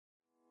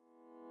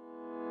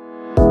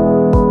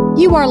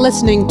You are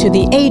listening to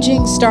the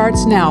Aging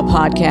Starts Now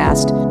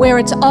podcast, where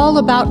it's all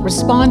about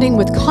responding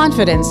with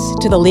confidence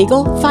to the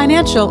legal,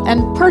 financial,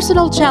 and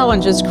personal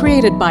challenges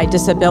created by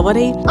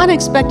disability,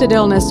 unexpected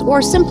illness,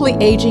 or simply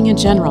aging in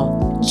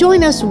general.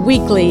 Join us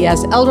weekly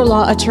as elder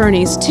law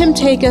attorneys Tim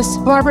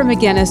Takis, Barbara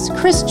McGinnis,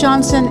 Chris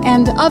Johnson,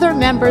 and other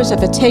members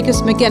of the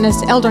Takis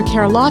McGinnis Elder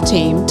Care Law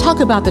Team talk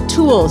about the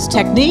tools,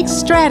 techniques,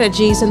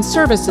 strategies, and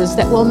services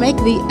that will make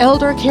the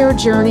elder care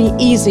journey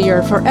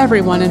easier for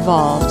everyone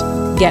involved.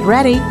 Get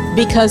ready,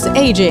 because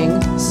aging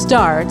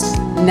starts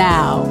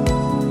now.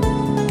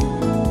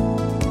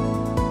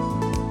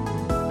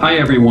 Hi,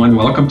 everyone.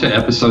 Welcome to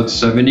episode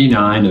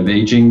 79 of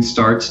Aging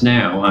Starts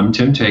Now. I'm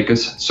Tim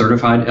Takis,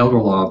 certified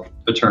elder law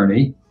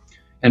attorney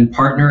and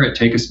partner at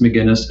Takis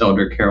McGinnis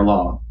Elder Care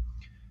Law.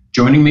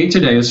 Joining me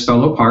today is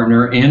fellow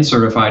partner and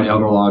certified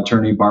elder law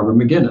attorney Barbara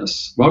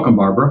McGinnis. Welcome,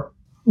 Barbara.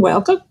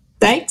 Welcome.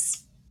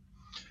 Thanks.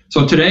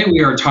 So today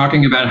we are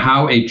talking about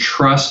how a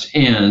trust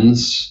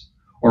ends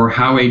or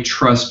how a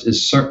trust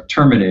is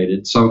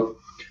terminated. So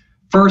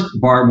first,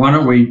 Barb, why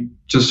don't we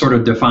just sort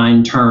of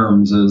define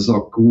terms as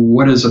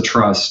what is a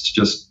trust,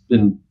 just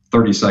in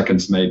 30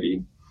 seconds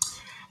maybe?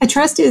 A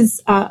trust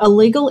is a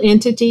legal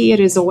entity. It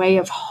is a way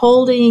of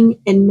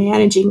holding and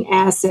managing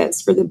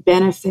assets for the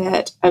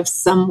benefit of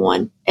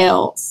someone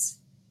else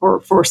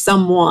or for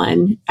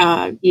someone,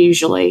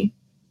 usually.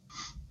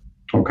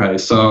 Okay,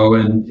 so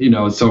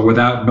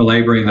without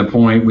belaboring the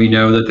point, we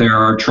know that there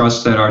are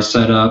trusts that are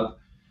set up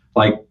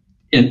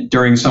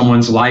during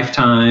someone's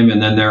lifetime,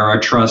 and then there are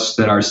trusts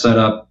that are set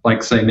up,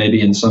 like say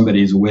maybe in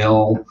somebody's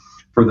will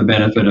for the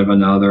benefit of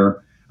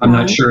another. I'm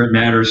not sure it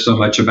matters so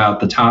much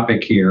about the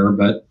topic here,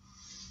 but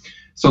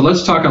so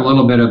let's talk a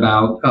little bit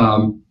about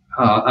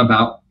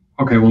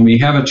when we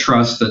have a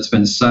trust that's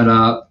been set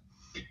up,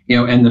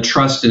 and the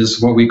trust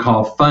is what we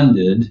call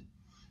funded.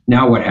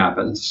 Now what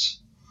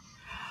happens?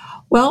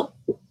 Well,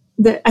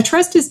 a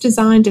trust is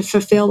designed to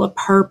fulfill a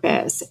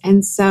purpose.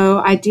 And so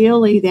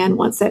ideally then,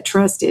 once that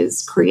trust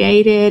is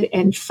created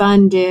and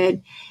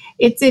funded,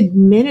 it's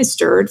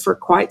administered for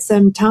quite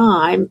some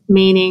time,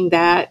 meaning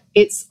that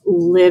it's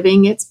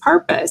living its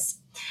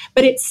purpose.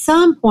 But at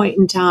some point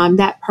in time,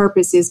 that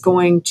purpose is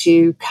going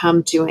to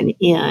come to an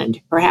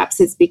end.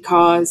 Perhaps it's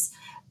because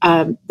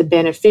the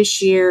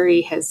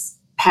beneficiary has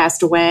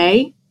passed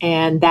away,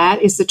 and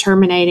that is the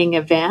terminating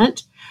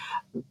event.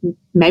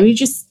 Maybe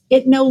just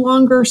it no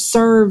longer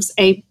serves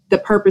the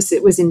purpose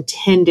it was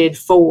intended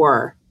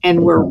for,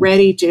 and we're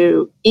ready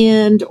to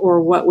end,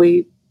 or what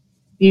we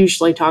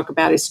usually talk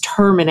about is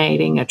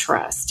terminating a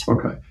trust.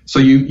 Okay. So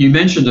you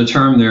mentioned a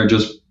term there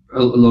just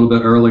a little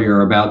bit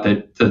earlier about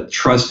that the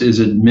trust is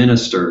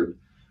administered.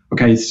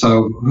 Okay,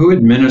 so who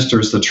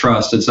administers the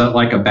trust? Is that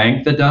like a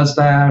bank that does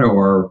that,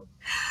 or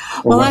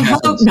well, I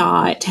hope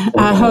not. Okay.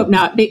 I hope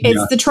not.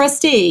 It's the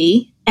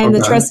trustee. And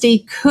the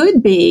trustee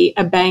could be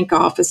a bank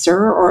officer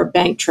or a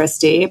bank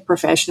trustee, a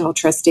professional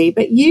trustee,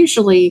 but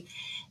usually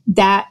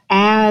that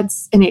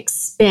adds an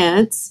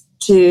expense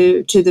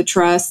to the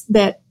trust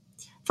that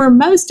for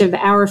most of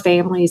our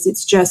families,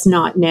 it's just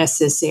not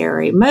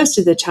necessary. Most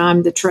of the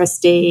time, the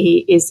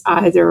trustee is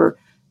either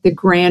the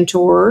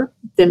grantor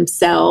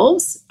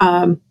themselves.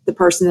 The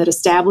person that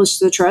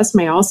established the trust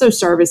may also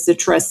serve as the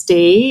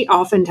trustee.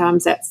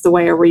 Oftentimes, that's the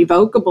way a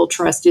revocable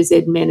trust is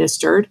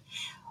administered.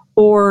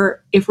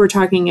 Or if we're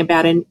talking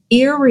about an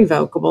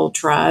irrevocable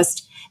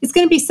trust, it's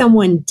going to be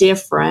someone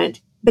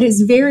different, but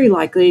it's very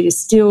likely to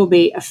still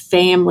be a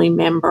family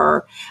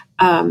member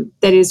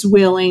that is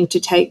willing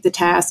to take the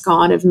task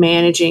on of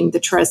managing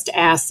the trust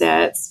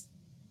assets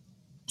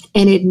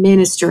and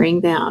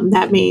administering them.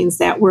 That means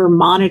that we're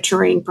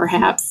monitoring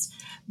perhaps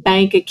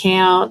bank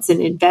accounts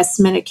and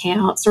investment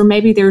accounts, or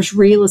maybe there's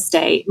real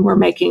estate and we're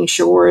making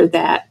sure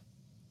that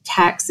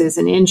taxes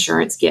and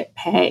insurance gets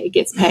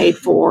paid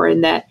for,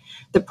 and that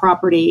the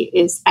property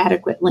is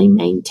adequately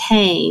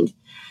maintained.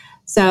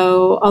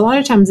 So a lot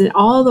of times in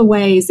all the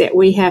ways that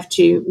we have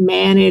to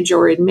manage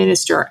or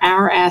administer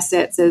our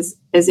assets as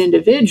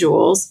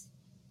individuals,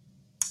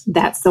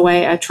 that's the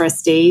way a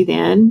trustee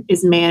then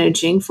is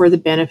managing for the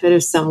benefit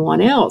of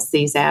someone else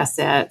these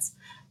assets.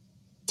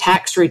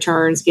 Tax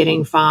returns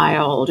getting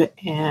filed,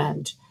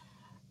 and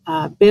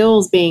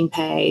bills being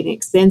paid,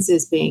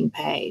 expenses being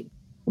paid.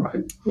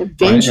 Right.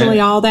 Eventually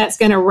all that's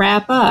going to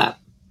wrap up.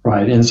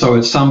 Right. And so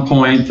at some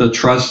point, the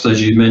trust,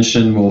 as you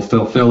mentioned, will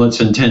fulfill its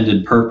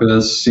intended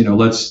purpose.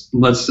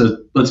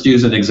 Let's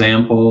use an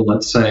example.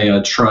 Let's say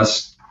a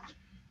trust,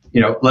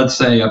 let's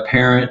say a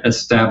parent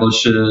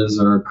establishes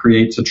or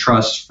creates a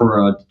trust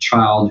for a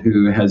child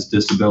who has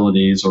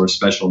disabilities or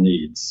special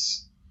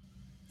needs.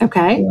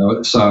 Okay.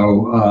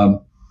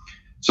 So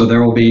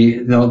there'll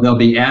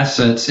be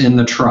assets in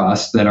the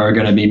trust that are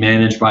going to be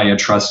managed by a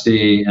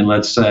trustee, and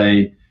let's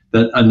say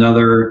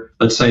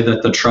that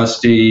the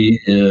trustee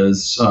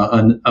is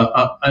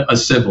a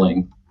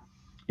sibling,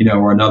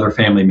 or another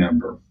family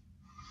member.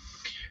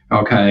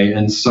 Okay,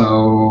 and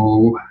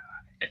so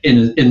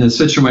in a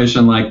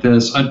situation like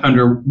this,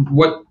 under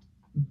what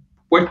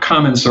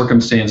common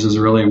circumstances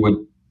really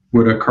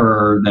would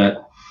occur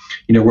that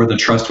where the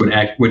trust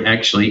would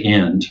actually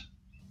end.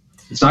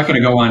 It's not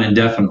going to go on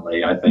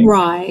indefinitely, I think.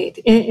 Right.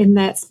 In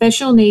that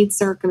special needs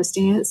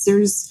circumstance,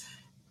 there's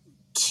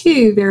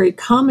two very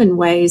common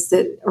ways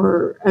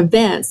or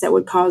events that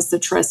would cause the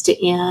trust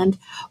to end.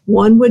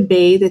 One would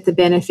be that the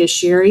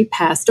beneficiary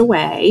passed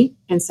away,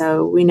 and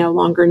so we no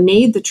longer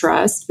need the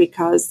trust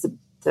because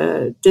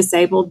the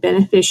disabled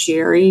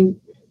beneficiary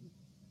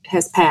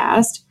has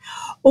passed,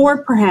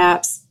 or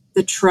perhaps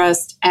the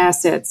trust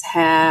assets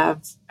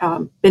have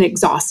been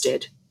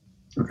exhausted.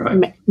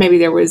 Okay. Maybe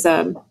there was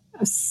a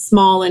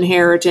small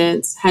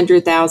inheritance,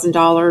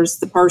 $100,000.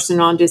 The person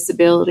on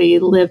disability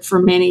lived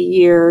for many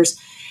years,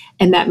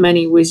 and that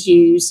money was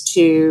used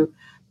to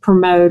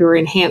promote or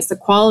enhance the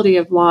quality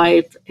of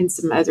life in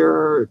some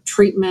other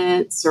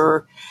treatments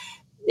or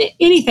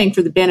anything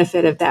for the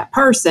benefit of that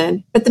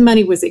person, but the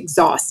money was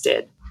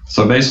exhausted.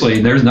 So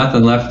basically, there's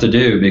nothing left to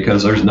do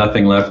because there's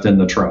nothing left in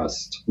the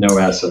trust, no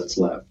assets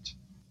left.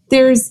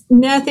 There's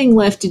nothing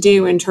left to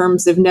do in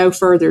terms of no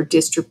further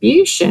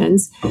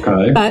distributions,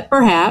 okay. But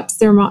perhaps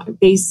there might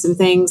be some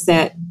things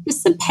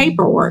just some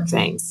paperwork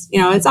things.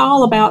 It's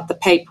all about the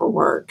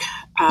paperwork.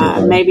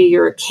 Okay. Maybe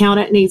your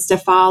accountant needs to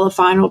file a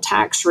final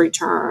tax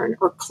return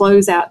or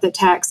close out the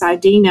tax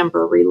ID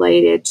number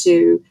related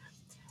to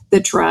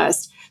the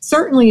trust.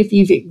 Certainly, if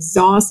you've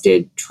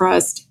exhausted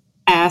trust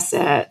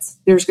assets,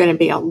 there's going to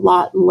be a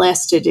lot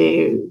less to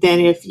do than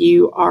if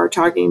you are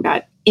talking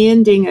about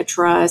ending a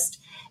trust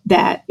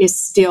that is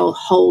still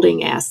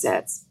holding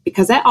assets,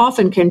 because that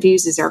often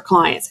confuses our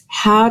clients.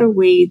 How do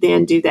we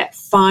then do that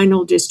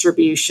final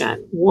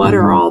distribution? What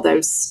are all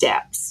those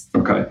steps?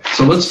 Okay.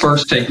 So let's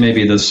first take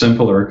maybe the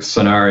simpler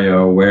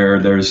scenario where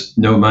there's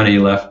no money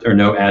left or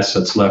no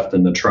assets left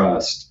in the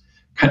trust.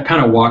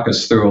 Kind of walk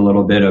us through a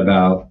little bit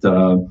about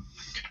the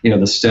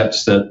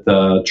steps that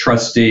the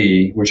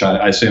trustee, which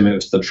I assume it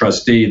was the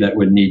trustee that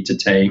would need to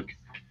take,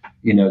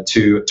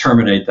 to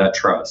terminate that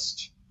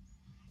trust.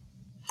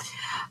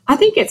 I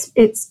think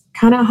it's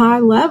kind of high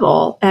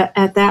level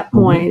at that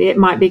point. Mm-hmm. It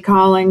might be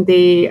calling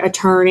the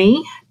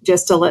attorney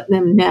just to let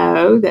them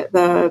know that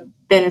the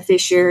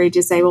beneficiary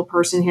disabled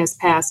person has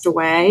passed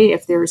away,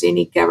 if there's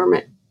any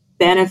government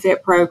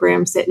benefit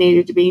programs that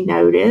needed to be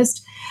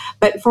noticed.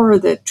 But for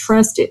the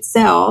trust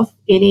itself,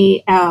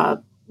 any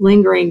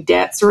lingering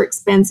debts or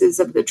expenses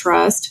of the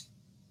trust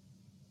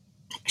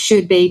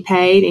should be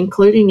paid,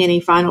 including any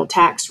final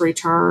tax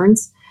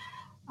returns.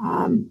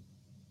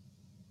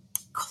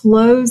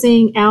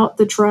 Closing out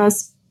the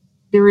trust,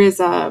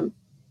 I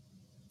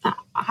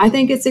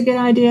think it's a good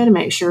idea to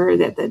make sure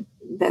that the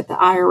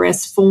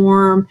IRS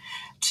form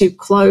to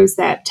close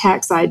that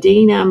tax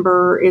ID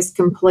number is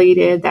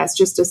completed. That's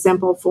just a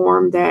simple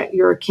form that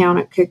your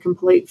accountant could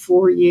complete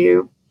for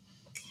you.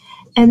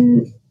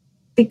 And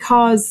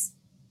because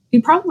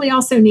you probably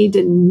also need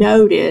to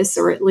notice,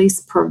 or at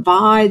least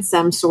provide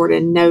some sort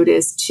of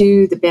notice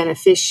to the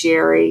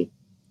beneficiary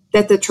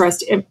that the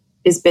trust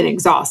has been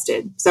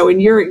exhausted. So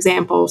in your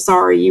example,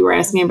 you were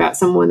asking about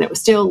someone that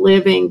was still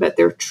living, but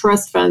their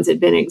trust funds had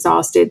been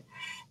exhausted.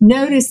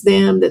 Notice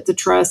them that the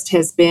trust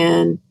has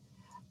been,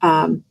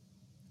 the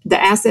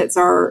assets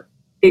are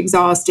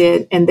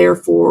exhausted, and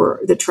therefore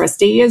the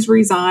trustee is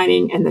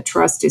resigning and the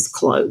trust is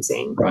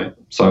closing. Right.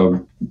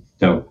 So,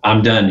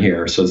 I'm done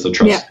here, says the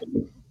trustee.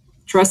 Yeah.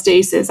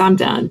 Trustee says, I'm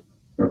done.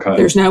 Okay.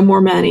 There's no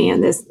more money in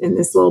this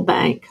little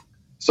bank.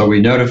 So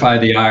we notify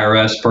the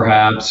IRS.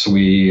 Perhaps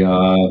we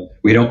may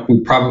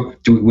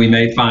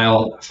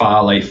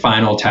file a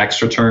final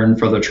tax return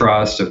for the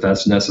trust if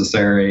that's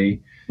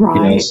necessary.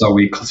 Right. So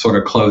we sort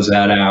of close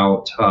that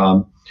out.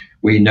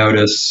 We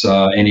notice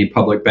any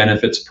public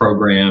benefits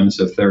programs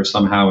if they're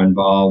somehow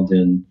involved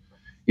in,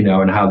 in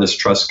how this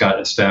trust got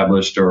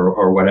established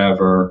or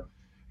whatever.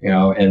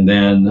 And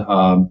then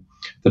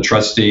the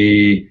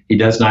trustee, he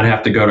does not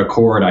have to go to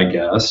court, I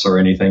guess, or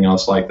anything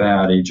else like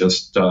that. He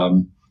just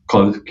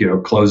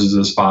closes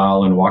his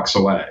file and walks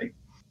away.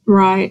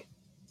 Right.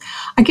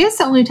 I guess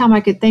the only time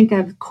I could think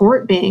of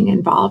court being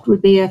involved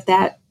would be if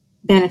that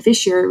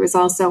beneficiary was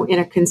also in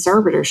a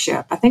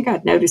conservatorship. I think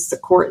I'd notice the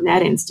court in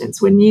that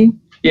instance, wouldn't you?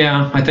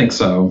 Yeah, I think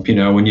so.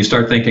 When you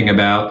start thinking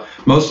about,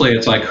 mostly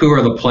it's like, who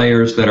are the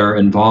players that are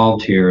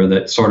involved here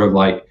that sort of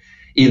like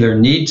either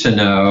need to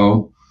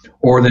know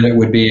or that it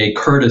would be a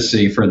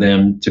courtesy for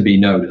them to be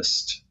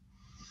noticed.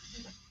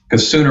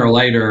 Because sooner or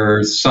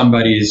later,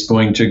 somebody's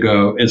going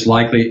to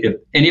if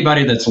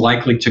anybody that's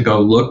likely to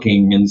go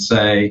looking and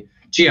say,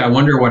 gee, I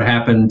wonder what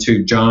happened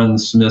to John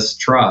Smith's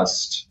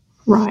trust.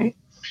 Right.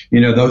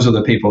 Those are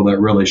the people that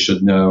really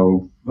should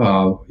know,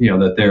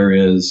 that there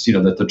is,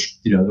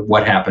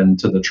 what happened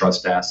to the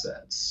trust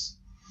assets.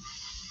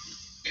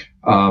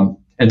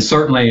 And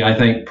certainly, I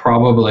think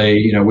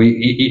probably,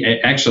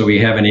 we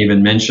haven't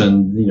even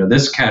mentioned,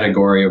 this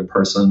category of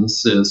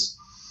persons is,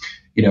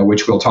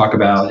 which we'll talk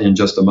about in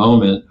just a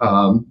moment,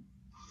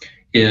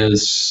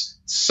 is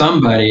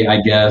somebody,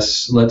 I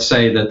guess, let's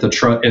say that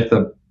if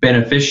the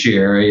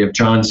beneficiary of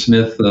John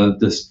Smith,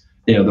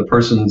 the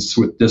persons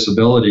with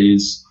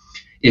disabilities,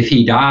 if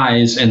he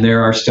dies and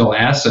there are still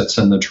assets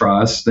in the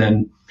trust,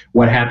 then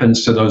what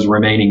happens to those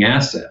remaining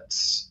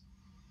assets?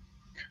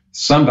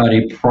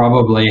 Somebody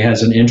probably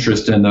has an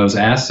interest in those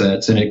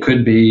assets, and it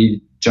could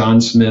be John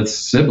Smith's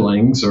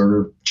siblings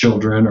or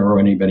children or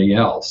anybody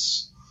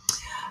else.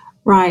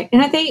 Right.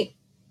 And I think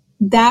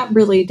that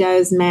really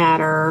does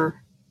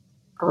matter,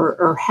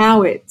 or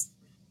how it's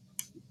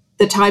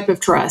the type of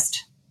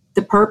trust,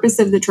 the purpose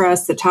of the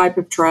trust, the type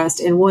of trust,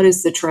 and what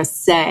does the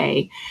trust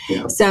say?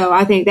 Yeah. So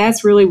I think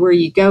that's really where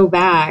you go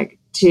back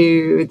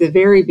to the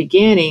very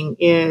beginning,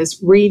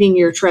 is reading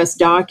your trust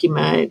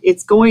document.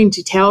 It's going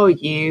to tell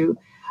you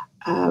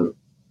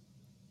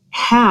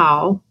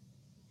how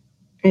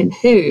and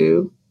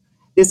who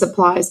this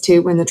applies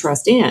to when the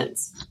trust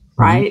ends,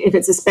 right? Mm-hmm. If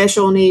it's a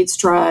special needs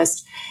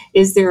trust,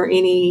 is there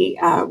any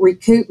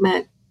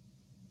recoupment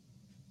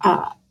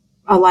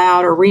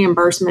allowed or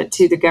reimbursement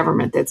to the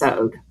government that's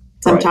owed?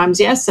 Sometimes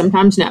yes,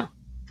 sometimes no.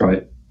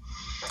 Right.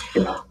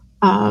 Yeah.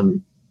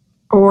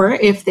 Or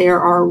if there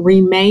are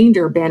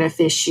remainder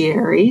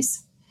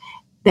beneficiaries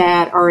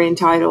that are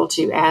entitled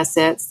to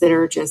assets that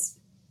are just,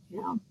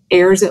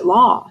 heirs at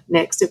law,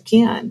 next of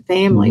kin,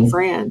 family,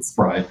 friends,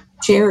 right,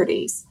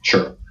 charities.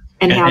 Sure.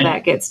 And how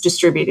that gets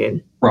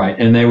distributed. Right.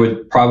 And they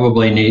would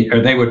probably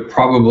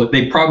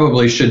they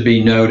probably should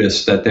be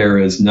noticed that there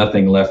is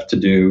nothing left to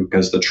do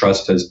because the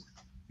trust has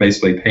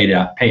basically paid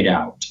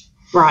out.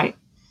 Right.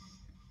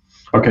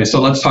 Okay, so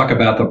let's talk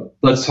about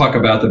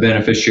the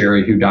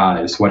beneficiary who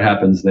dies. What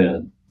happens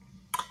then?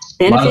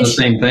 A lot of the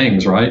same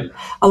things, right?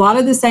 A lot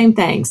of the same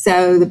things.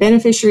 So the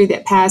beneficiary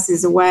that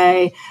passes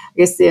away, I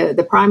guess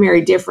the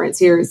primary difference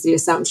here is the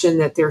assumption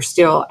that there's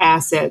still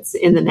assets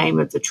in the name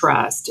of the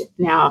trust.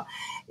 Now,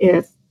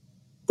 if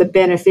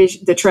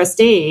the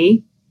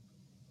trustee,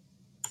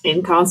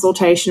 in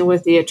consultation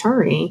with the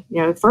attorney,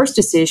 the first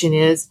decision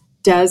is,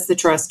 does the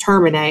trust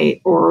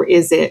terminate or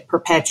is it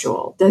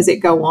perpetual? Does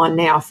it go on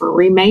now for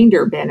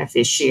remainder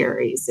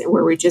beneficiaries,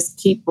 where we just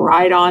keep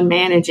right on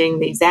managing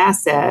these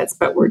assets,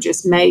 but we're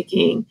just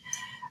making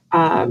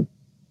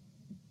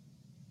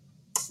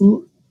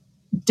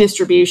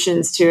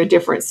distributions to a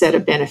different set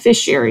of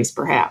beneficiaries,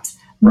 perhaps?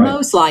 Right.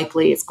 Most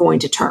likely it's going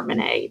to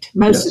terminate.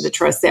 Most of the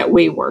trusts that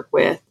we work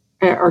with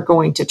are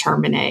going to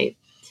terminate.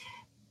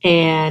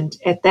 And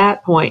at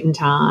that point in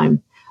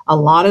time, a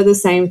lot of the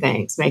same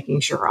things, making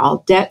sure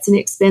all debts and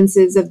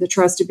expenses of the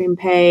trust have been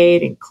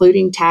paid,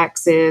 including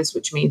taxes,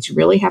 which means you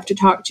really have to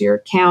talk to your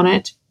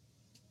accountant.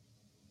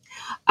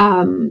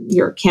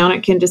 Your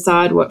accountant can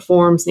decide what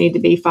forms need to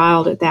be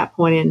filed at that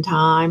point in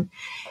time.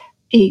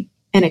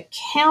 An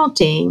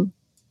accounting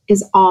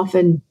is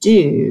often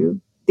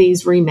due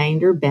these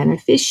remainder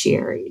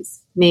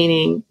beneficiaries,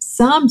 meaning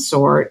some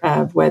sort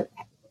of,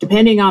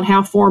 depending on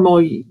how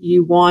formal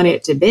you want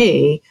it to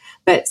be,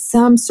 but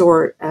some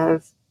sort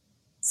of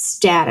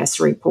status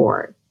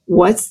report.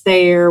 What's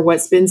there,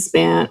 what's been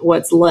spent,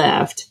 what's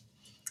left,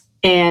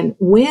 and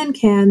when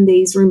can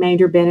these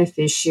remainder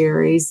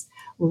beneficiaries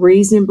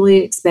reasonably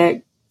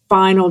expect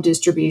final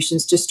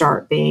distributions to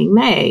start being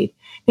made?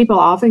 People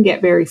often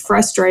get very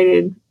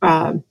frustrated,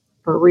 or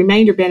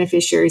remainder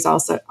beneficiaries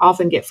also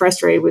often get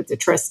frustrated with the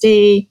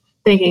trustee,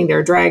 thinking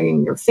they're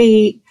dragging their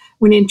feet,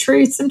 when in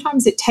truth,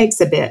 sometimes it takes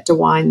a bit to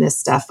wind this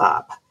stuff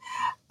up.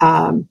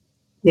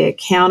 The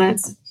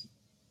accountants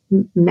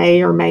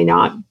may or may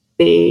not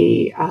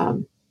be,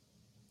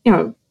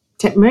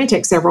 may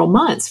take several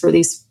months for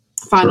these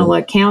final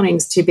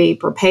accountings to be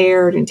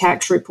prepared and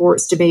tax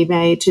reports to be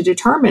made to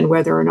determine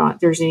whether or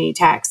not there's any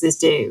taxes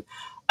due.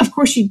 Of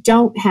course, you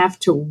don't have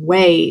to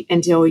wait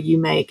until you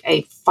make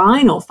a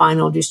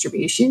final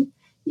distribution.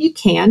 You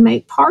can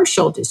make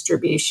partial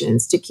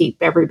distributions to keep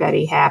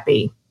everybody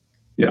happy.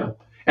 Yeah.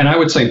 And I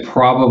would say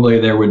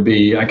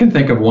probably I can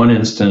think of one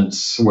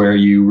instance where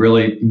you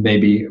really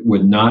maybe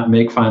would not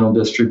make final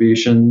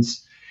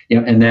distributions,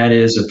 and that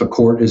is if a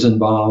court is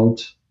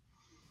involved.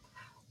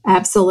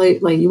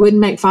 Absolutely. You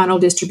wouldn't make final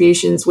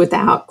distributions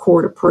without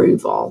court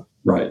approval.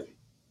 Right.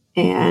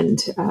 And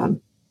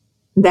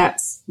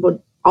that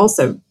would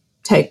also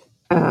take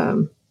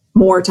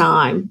more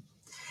time.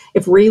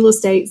 If real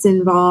estate's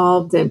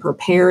involved in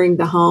preparing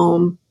the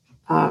home,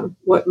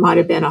 what might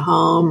have been a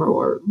home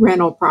or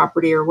rental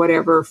property or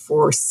whatever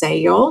for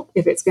sale,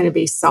 if it's going to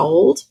be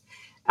sold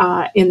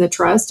in the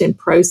trust and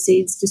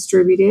proceeds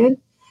distributed.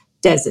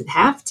 Doesn't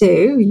have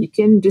to. You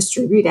can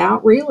distribute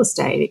out real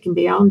estate. It can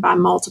be owned by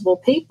multiple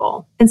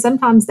people. And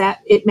sometimes that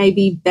it may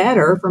be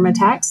better from a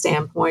tax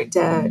standpoint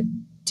to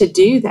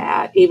do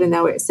that, even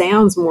though it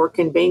sounds more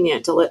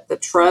convenient to let the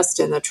trust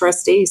and the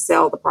trustees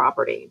sell the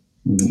property.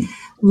 Mm-hmm.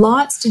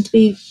 Lots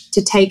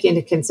to take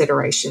into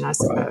consideration, I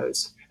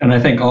suppose. Right. And I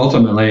think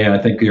ultimately,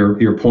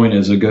 your point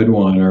is a good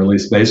one, or at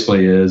least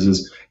basically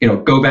is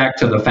go back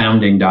to the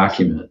founding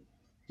document.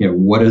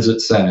 What does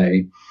it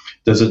say?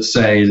 Does it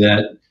say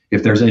that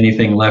if there's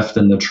anything left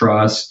in the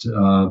trust,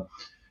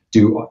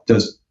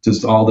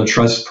 does all the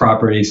trust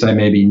property say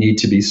maybe need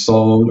to be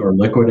sold or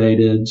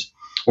liquidated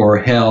or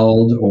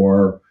held,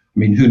 or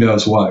who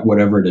knows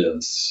whatever it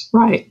is.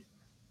 Right.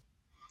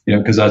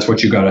 Because that's what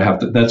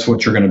that's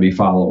what you're going to be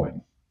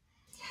following.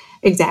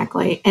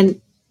 Exactly. And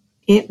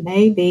it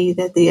may be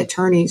that the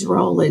attorney's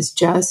role is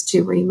just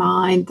to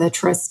remind the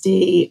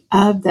trustee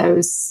of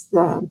those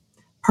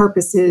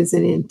purposes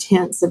and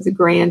intents of the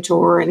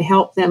grantor and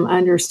help them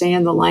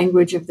understand the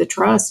language of the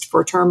trust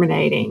for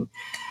terminating,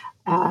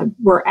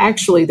 where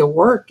actually the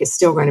work is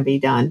still going to be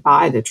done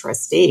by the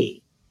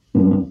trustee.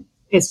 Mm-hmm.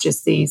 It's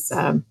just these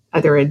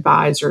other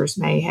advisors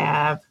may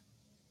have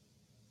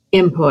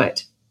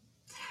input.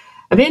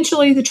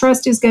 Eventually, the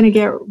trust is going to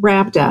get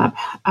wrapped up.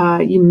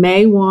 You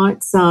may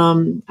want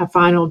a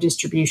final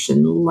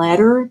distribution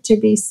letter to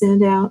be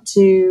sent out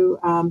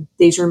to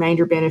these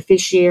remainder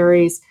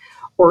beneficiaries,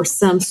 or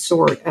some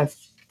sort of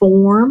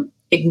form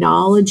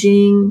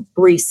acknowledging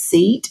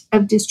receipt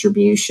of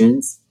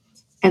distributions,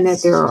 and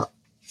that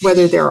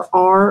whether there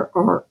are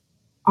or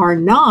are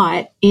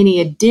not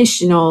any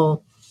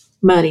additional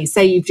money.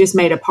 Say you've just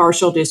made a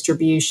partial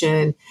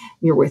distribution,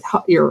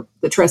 the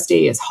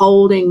trustee is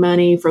holding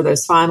money for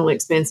those final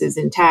expenses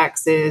and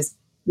taxes.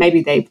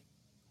 Maybe they've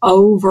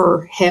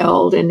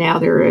overheld and now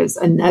there is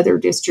another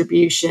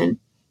distribution.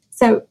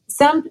 So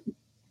some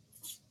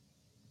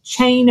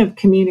chain of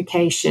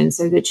communication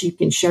so that you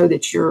can show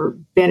that your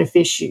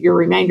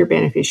remainder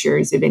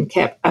beneficiaries have been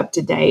kept up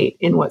to date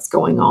in what's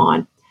going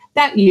on.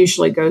 That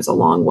usually goes a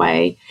long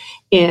way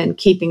in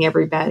keeping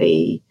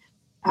everybody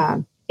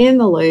in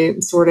the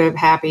loop, sort of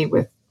happy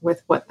with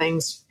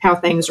how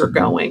things are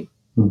going.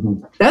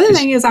 Mm-hmm. The other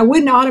thing is I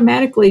wouldn't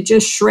automatically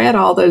just shred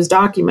all those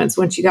documents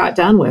once you got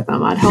done with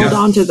them. I'd hold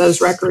on to those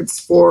records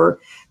for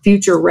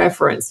future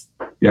reference.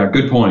 Yeah,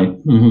 good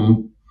point.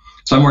 Mm-hmm.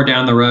 Somewhere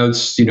down the road,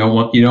 you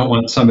don't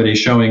want somebody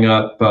showing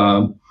up,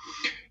 a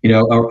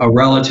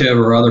relative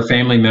or other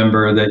family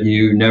member that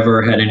you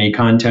never had any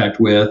contact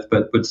with,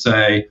 but would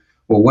say,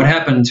 well, what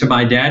happened to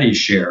my daddy's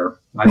share?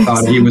 I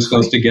thought he was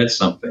supposed to get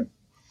something.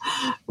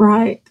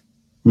 Right.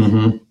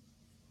 Mm-hmm.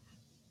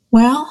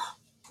 Well,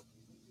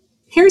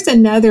 here's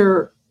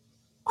another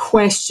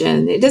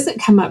question. It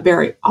doesn't come up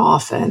very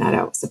often, I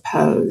don't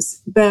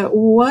suppose. But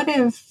what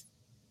if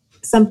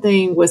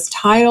something was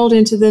titled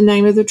into the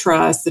name of the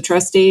trust, the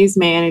trustee is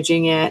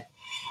managing it,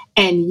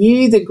 and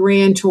you, the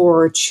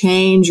grantor,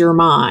 change your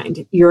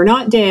mind? You're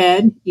not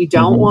dead. You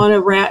don't want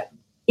to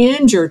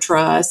end your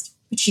trust,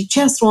 but you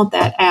just want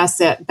that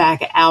asset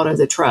back out of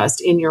the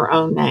trust in your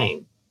own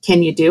name.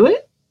 Can you do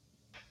it?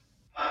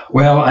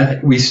 Well,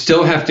 we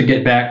still have to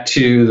get back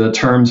to the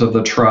terms of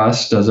the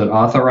trust. Does it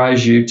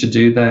authorize you to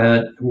do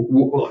that?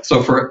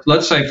 So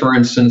let's say, for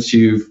instance,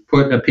 you've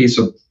put a piece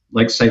of,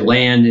 like, say,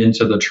 land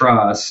into the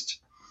trust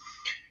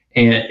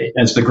and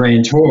as the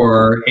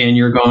grantor, and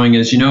you're going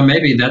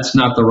maybe that's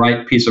not the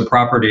right piece of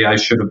property I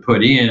should have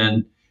put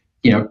in.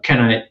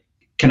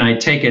 Can I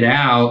take it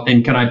out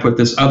and can I put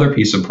this other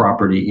piece of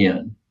property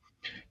in?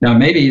 Now,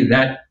 maybe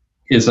that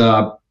is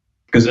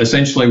because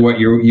essentially what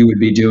you would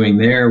be doing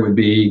there would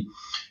be,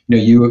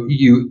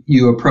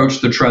 you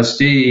approach the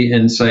trustee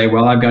and say,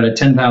 well, I've got a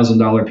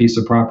 $10,000 piece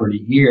of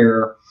property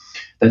here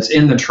that's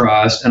in the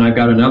trust, and I've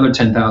got another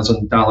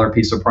 $10,000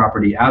 piece of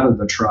property out of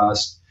the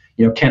trust.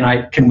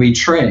 Can we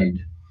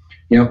trade?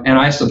 And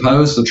I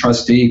suppose the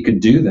trustee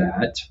could do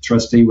that.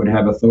 Trustee would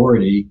have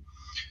authority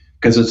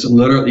because it's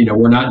literally,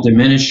 we're not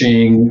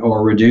diminishing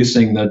or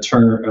reducing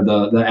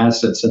the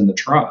assets in the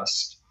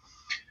trust.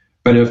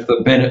 But if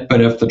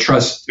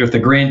the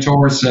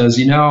grantor says,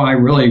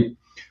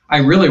 I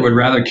really would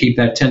rather keep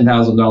that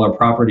 $10,000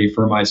 property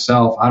for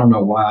myself. I don't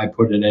know why I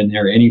put it in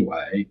there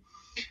anyway.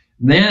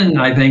 Then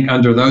I think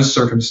under those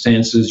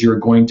circumstances, you're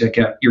going to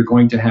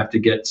have to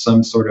get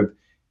some sort of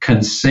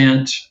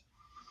consent,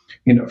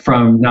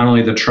 from not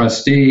only the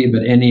trustee,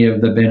 but any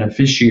of the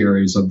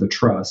beneficiaries of the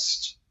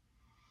trust.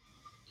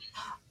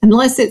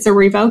 Unless it's a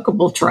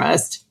revocable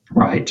trust.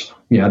 Right.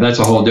 Yeah, that's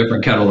a whole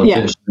different kettle of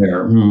fish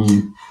there.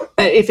 Mm-hmm.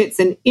 But if it's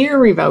an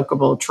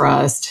irrevocable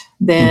trust,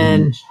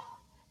 then...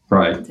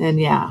 Right. And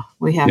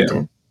we have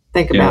to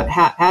think about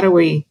how do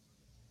we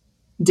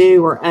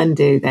do or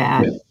undo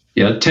that.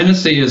 Yeah.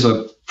 Tennessee is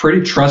a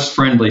pretty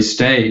trust-friendly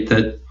state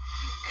that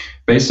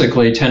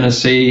basically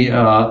Tennessee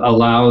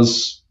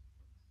allows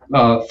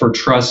for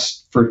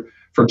trusts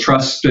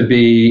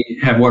to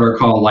have what are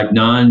called like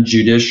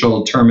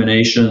non-judicial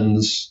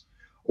terminations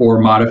or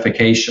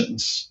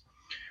modifications,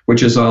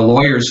 which is a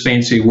lawyer's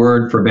fancy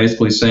word for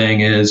basically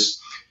saying is,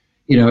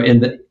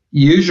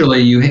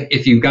 usually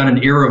if you've got an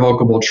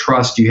irrevocable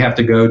trust, you have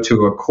to go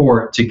to a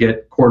court to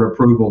get court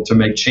approval to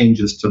make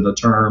changes to the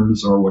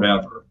terms or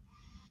whatever.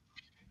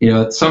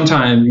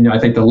 Sometimes, I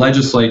think the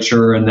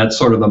legislature, and that's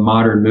sort of the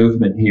modern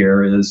movement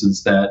here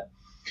is that,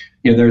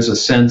 there's a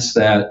sense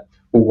that,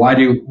 well,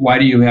 why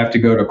do you have to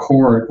go to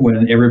court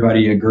when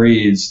everybody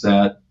agrees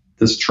that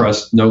this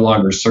trust no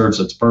longer serves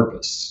its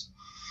purpose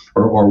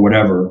or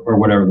whatever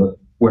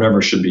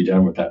should be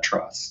done with that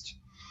trust?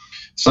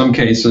 Some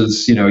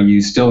cases,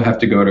 you still have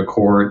to go to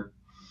court.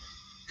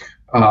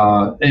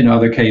 In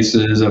other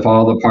cases, if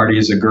all the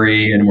parties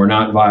agree and we're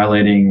not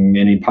violating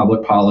any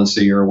public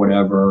policy or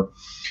whatever,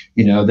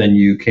 then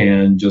you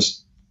can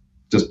just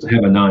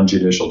have a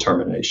non-judicial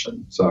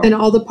termination. So, and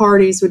all the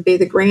parties would be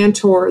the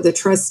grantor, the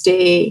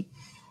trustee,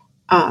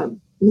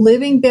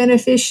 living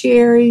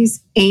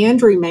beneficiaries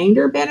and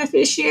remainder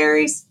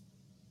beneficiaries?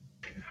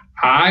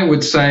 I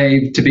would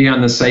say, to be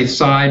on the safe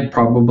side,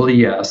 probably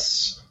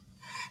yes.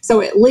 So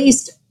at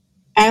least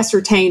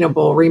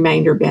ascertainable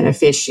remainder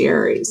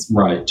beneficiaries.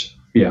 Right.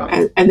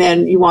 Yeah. And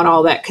then you want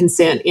all that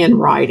consent in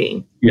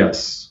writing.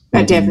 Yes.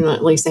 That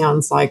definitely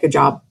sounds like a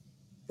job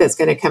that's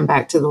going to come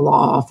back to the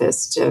law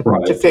office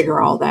to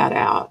figure all that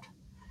out.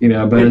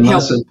 But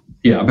unless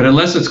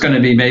it's going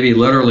to be maybe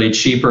literally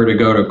cheaper to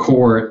go to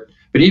court.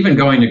 But even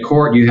going to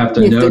court, you have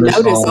to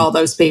notice all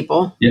those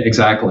people. Yeah,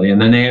 exactly.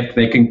 And then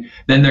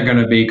they're going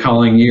to be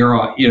calling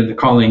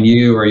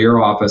you or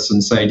your office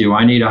and say, do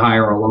I need to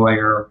hire a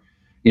lawyer?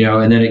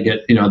 And then it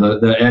get,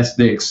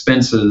 the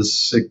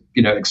expenses,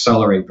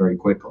 accelerate very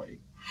quickly.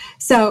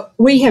 So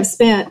we have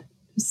spent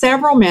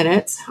several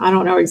minutes, I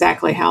don't know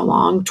exactly how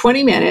long,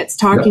 20 minutes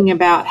talking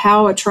about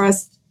how a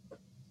trust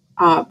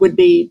would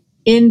be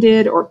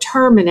ended or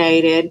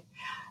terminated.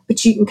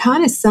 But you can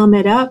kind of sum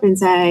it up in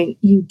saying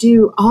you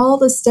do all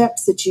the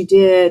steps that you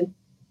did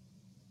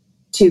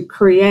to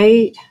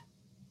create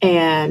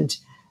and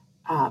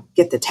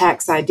get the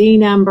tax ID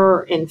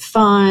number and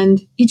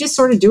fund. You just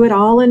sort of do it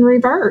all in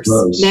reverse.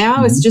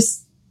 Now it's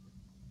just,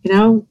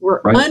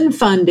 we're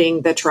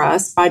unfunding the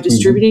trust by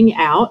distributing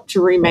out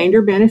to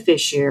remainder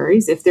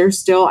beneficiaries if there's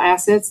still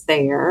assets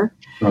there.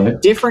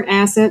 Right. Different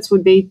assets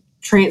would be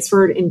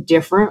transferred in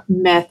different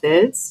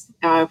methods.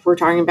 If we're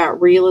talking about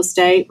real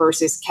estate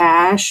versus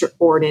cash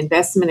or an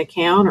investment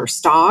account or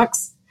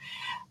stocks,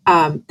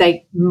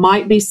 they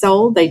might be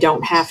sold. They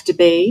don't have to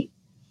be.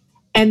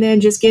 And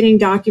then just getting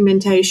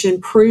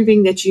documentation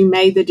proving that you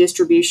made the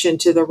distribution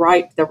to the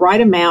right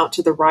amount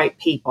to the right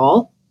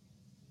people.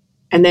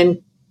 And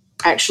then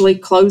actually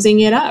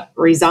closing it up,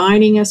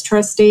 resigning as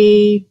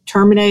trustee,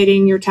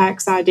 terminating your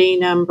tax ID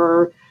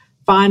number,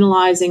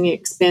 finalizing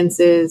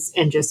expenses,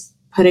 and just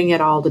putting it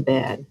all to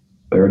bed.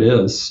 There it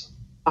is.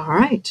 All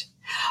right.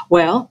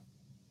 Well,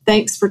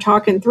 thanks for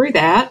talking through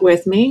that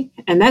with me.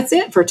 And that's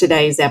it for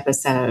today's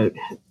episode.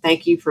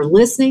 Thank you for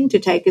listening to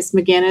Takacs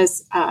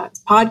McGinnis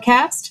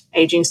podcast,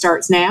 Aging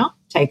Starts Now.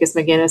 Takacs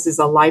McGinnis is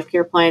a life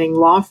care planning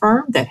law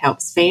firm that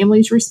helps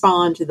families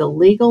respond to the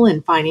legal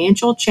and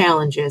financial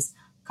challenges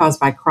caused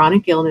by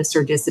chronic illness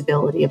or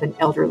disability of an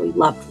elderly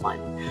loved one.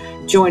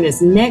 Join us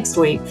next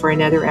week for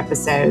another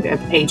episode of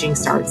Aging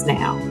Starts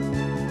Now.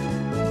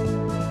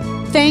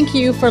 Thank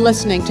you for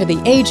listening to the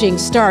Aging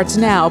Starts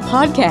Now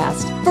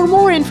podcast. For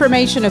more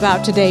information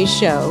about today's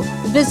show,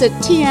 visit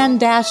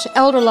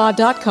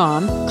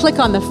tn-elderlaw.com, click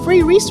on the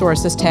Free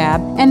Resources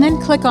tab, and then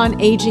click on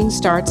Aging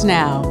Starts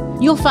Now.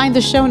 You'll find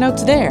the show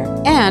notes there.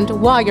 And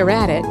while you're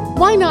at it,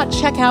 why not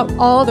check out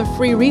all the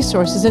free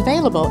resources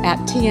available at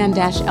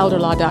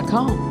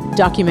tn-elderlaw.com?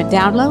 Document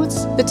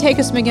downloads, the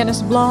Takacs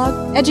McGinnis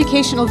blog,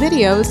 educational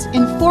videos,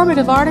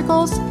 informative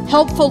articles,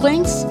 helpful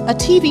links, a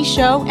TV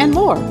show, and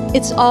more.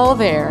 It's all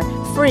there,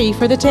 free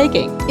for the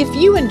taking. If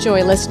you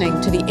enjoy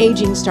listening to the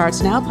Aging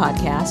Starts Now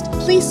podcast,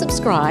 please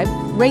subscribe,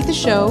 rate the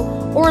show,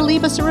 or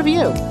leave us a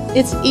review.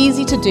 It's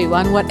easy to do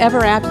on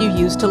whatever app you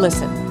use to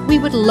listen. We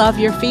would love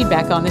your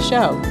feedback on the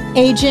show.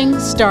 Aging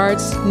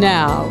Starts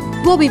Now.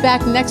 We'll be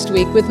back next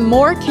week with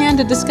more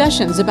candid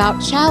discussions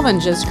about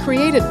challenges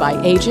created by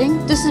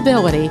aging,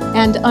 disability,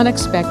 and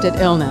unexpected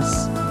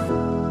illness.